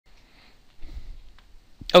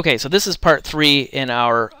Okay, so this is part 3 in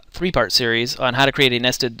our 3-part series on how to create a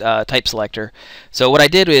nested type selector. So what I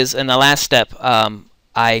did is, in the last step,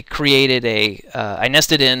 I created I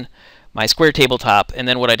nested in my square tabletop, and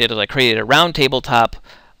then what I did is I created a round tabletop,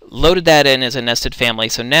 loaded that in as a nested family.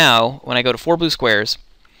 So now, when I go to 4 blue squares,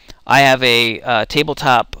 I have a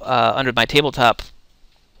tabletop under my tabletop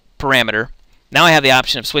parameter. Now I have the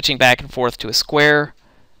option of switching back and forth to a square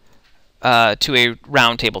to a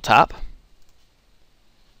round tabletop.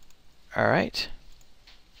 All right.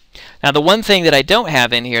 Now the one thing that I don't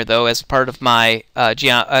have in here, though, as part of my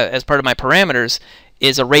parameters,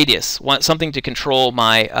 is a radius. Something to control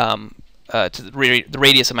my the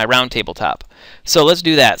radius of my round tabletop. So let's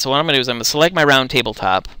do that. So what I'm going to do is I'm going to select my round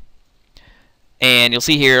tabletop, and you'll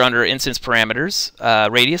see here under instance parameters,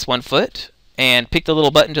 radius 1 foot, and pick the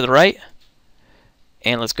little button to the right,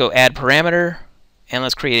 and let's go add parameter, and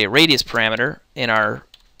let's create a radius parameter in our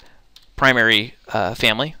primary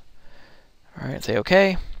family. All right, say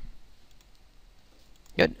OK.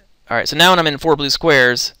 Good. All right, so now when I'm in 4 blue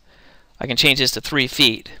squares, I can change this to 3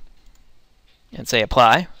 feet and say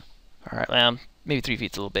apply. All right, well, maybe 3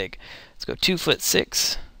 feet's a little big. Let's go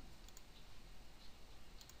 2'6".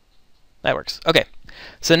 That works. Okay.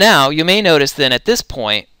 So now you may notice then at this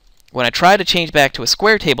point, when I try to change back to a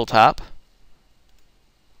square tabletop,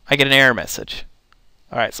 I get an error message.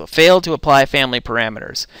 All right, so failed to apply family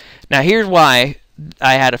parameters. Now here's why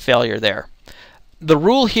I had a failure there. The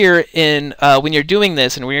rule here in when you're doing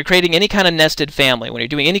this and when you're creating any kind of nested family, when you're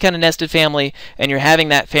doing any kind of nested family and you're having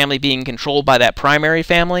that family being controlled by that primary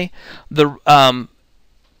family,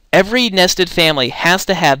 every nested family has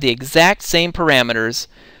to have the exact same parameters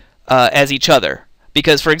as each other.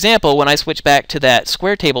 Because, for example, when I switch back to that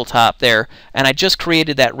square tabletop there and I just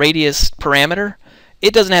created that radius parameter,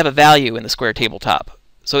 it doesn't have a value in the square tabletop.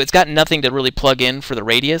 So it's got nothing to really plug in for the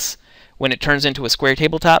radius when it turns into a square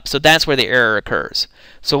tabletop, so that's where the error occurs.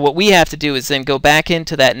 So what we have to do is then go back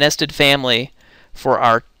into that nested family for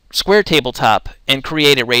our square tabletop and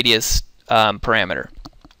create a radius parameter.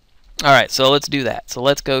 All right, so let's do that. So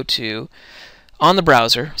let's go to, on the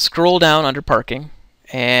browser, scroll down under parking,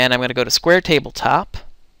 and I'm going to go to square tabletop.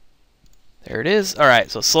 There it is. All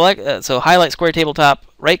right, so select, so highlight square tabletop,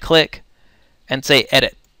 right click, and say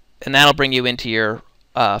edit, and that'll bring you into your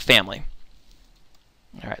family.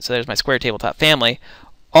 All right, so there's my square tabletop family.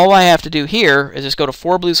 All I have to do here is just go to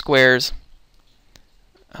 4 blue squares.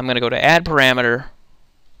 I'm going to go to add parameter,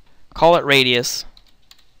 call it radius.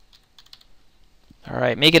 All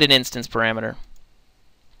right, make it an instance parameter.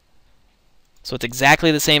 So it's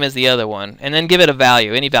exactly the same as the other one. And then give it a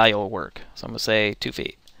value. Any value will work. So I'm going to say 2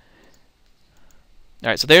 feet. All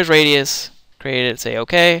right, so there's radius. Create it, say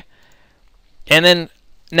OK. And then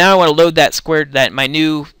now I want to load that my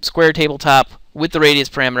new square tabletop with the radius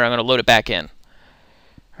parameter. I'm going to load it back in.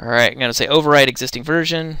 All right, I'm going to say overwrite existing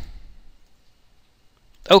version.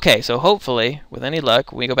 Okay, so hopefully, with any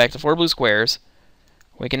luck, when we go back to 4 blue squares,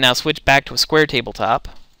 we can now switch back to a square tabletop.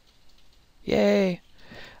 Yay!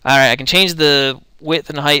 All right, I can change the width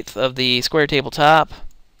and height of the square tabletop.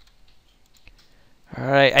 All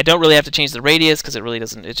right, I don't really have to change the radius because it really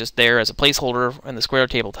doesn't. It's just there as a placeholder in the square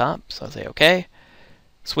tabletop. So I'll say OK.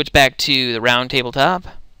 Switch back to the round tabletop.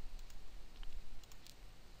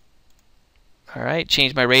 All right,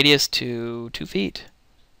 change my radius to 2 feet.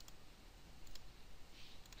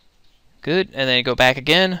 Good, and then go back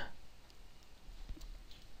again.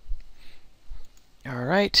 All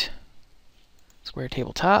right, square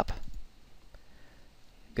tabletop.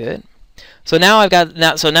 Good. So now I've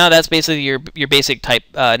got so now that's basically your basic type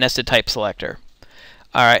nested type selector.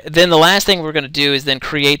 All right, then the last thing we're going to do is then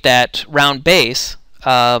create that round base,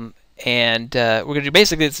 and we're going to do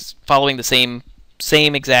basically it's following the same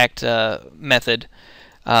exact method.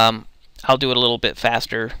 I'll do it a little bit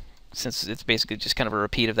faster since it's basically just kind of a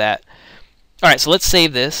repeat of that. All right, so let's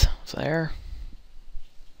save this. So there.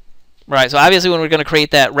 Right, so obviously when we're going to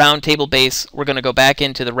create that round table base, we're going to go back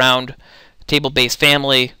into the round table base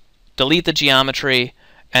family, delete the geometry,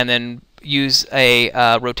 and then use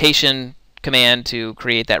a rotation command to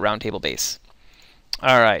create that round table base.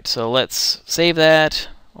 All right, so let's save that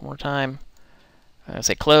one more time. I'll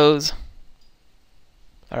say close.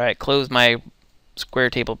 All right, close my square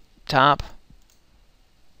tabletop.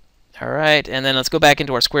 All right, and then let's go back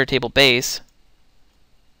into our square table base.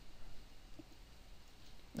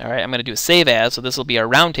 All right, I'm going to do a save as, so this will be our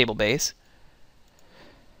round table base.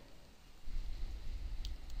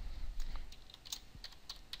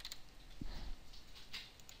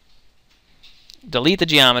 Delete the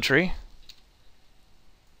geometry.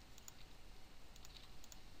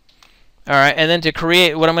 All right, and then to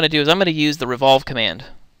create, what I'm going to do is I'm going to use the Revolve command.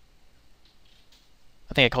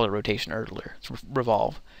 I think I called it rotation earlier. It's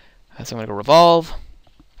revolve. So I'm going to go revolve.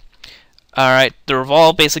 Alright, the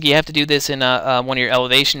revolve, basically you have to do this in one of your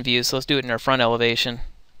elevation views, so let's do it in our front elevation.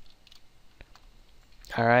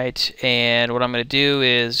 Alright, and what I'm going to do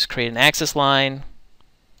is create an axis line.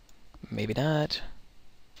 Maybe not.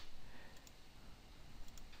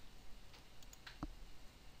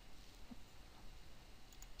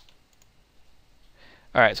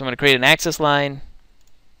 Alright, so I'm going to create an axis line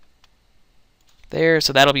there,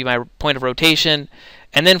 so that'll be my point of rotation.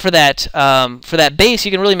 And then for that base,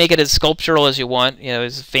 you can really make it as sculptural as you want, you know,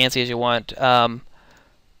 as fancy as you want.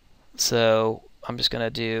 So I'm just going to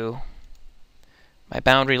do my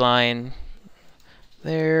boundary line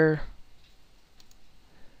there.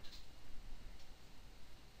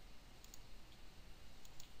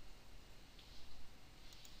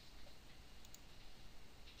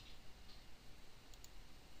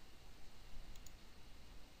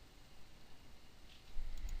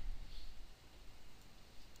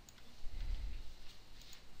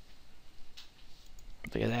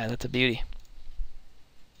 Look at that, that's a beauty.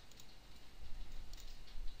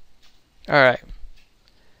 Alright.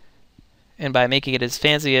 And by making it as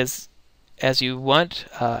fancy as you want,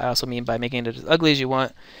 I also mean by making it as ugly as you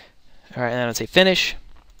want. Alright, and then I'll say finish.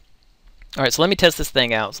 Alright, so let me test this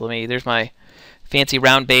thing out. So there's my fancy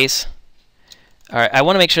round base. Alright, I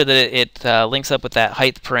want to make sure that it links up with that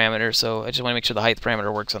height parameter, so I just want to make sure the height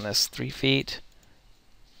parameter works on this. 3 feet.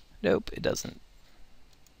 Nope, it doesn't.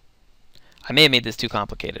 I may have made this too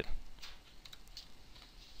complicated.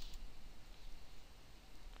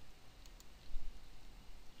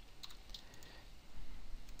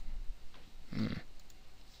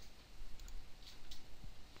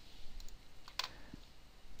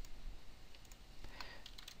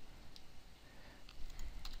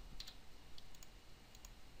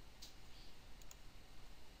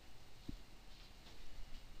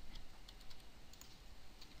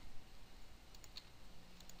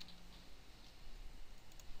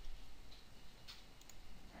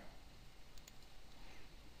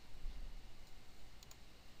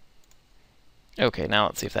 Okay, now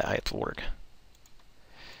let's see if that height will work.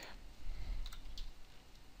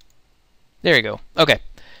 There you go. Okay,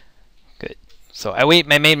 good. So I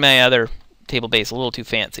made my other table base a little too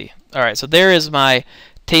fancy. All right, so there is my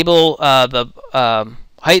table. The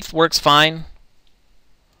height works fine.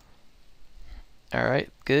 All right,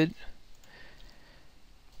 good.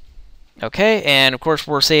 Okay, and of course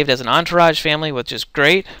we're saved as an entourage family, which is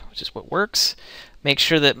great, which is what works. Make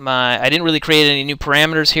sure that I didn't really create any new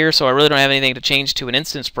parameters here, so I really don't have anything to change to an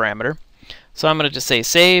instance parameter. So I'm going to just say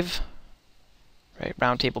save. Right,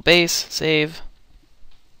 round table base, save.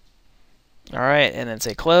 Alright, and then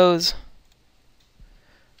say close.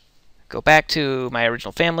 Go back to my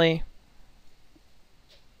original family.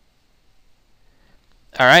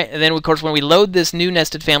 Alright, and then of course when we load this new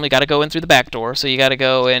nested family, got to go in through the back door. So you got to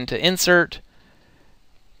go into insert,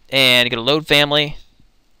 and you got to load family.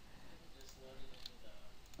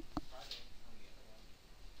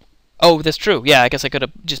 Oh, that's true. Yeah, I guess I could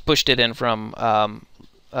have just pushed it in from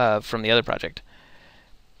the other project.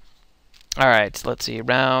 All right, so let's see.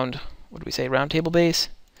 Round. What do we say? Round table base.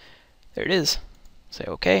 There it is. Say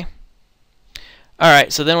OK. All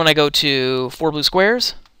right. So then when I go to 4 blue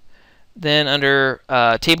squares, then under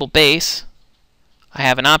table base, I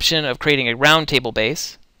have an option of creating a round table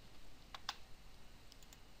base.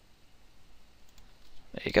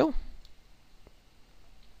 There you go.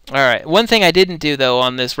 Alright, one thing I didn't do though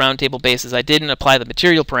on this round table base is I didn't apply the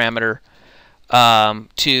material parameter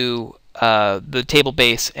to the table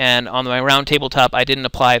base, and on my round tabletop I didn't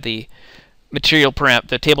apply the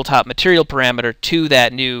tabletop material parameter to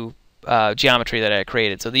that new geometry that I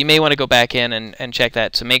created. So you may want to go back in and check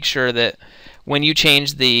that to make sure that when you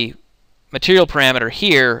change the material parameter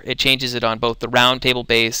here, it changes it on both the round table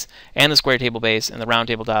base and the square table base, and the round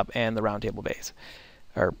tabletop and the round table base,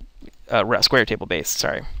 or square table base,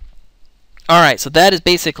 sorry. Alright, so that is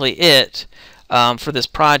basically it for this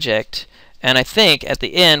project, and I think at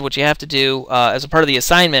the end what you have to do as a part of the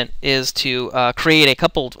assignment is to create a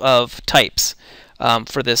couple of types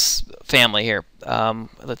for this family here.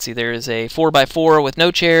 Let's see, there is a 4x4 with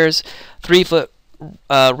no chairs, 3-foot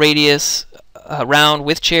radius round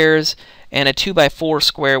with chairs, and a 2x4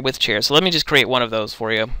 square with chairs. So let me just create one of those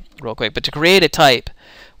for you real quick. But to create a type,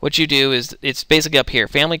 what you do is it's basically up here,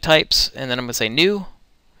 family types, and then I'm going to say new.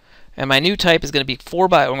 And my new type is going to be I'm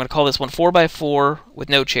going to call this one 4x4 with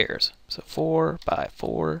no chairs. So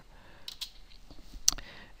 4x4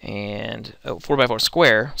 and 4x4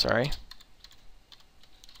 square, sorry.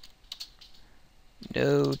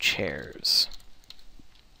 No chairs.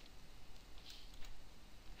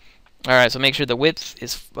 Alright, so make sure the width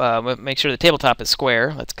is, make sure the tabletop is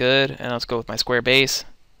square. That's good. And let's go with my square base.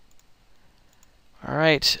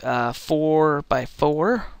 Alright, 4 by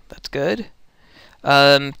 4. That's good.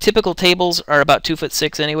 Typical tables are about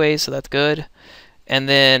 2'6" anyway, so that's good. And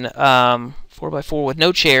then 4 by 4 with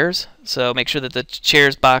no chairs, so make sure that the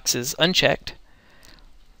chairs box is unchecked.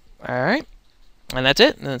 Alright, and that's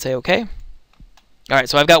it, and then say OK. Alright,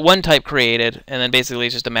 so I've got one type created, and then basically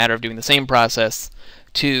it's just a matter of doing the same process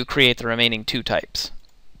to create the remaining 2 types.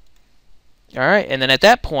 Alright, and then at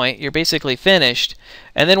that point you're basically finished,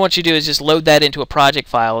 and then what you do is just load that into a project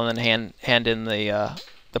file and then hand in the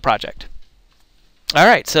project.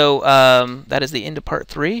 Alright, so that is the end of part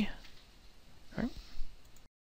 3.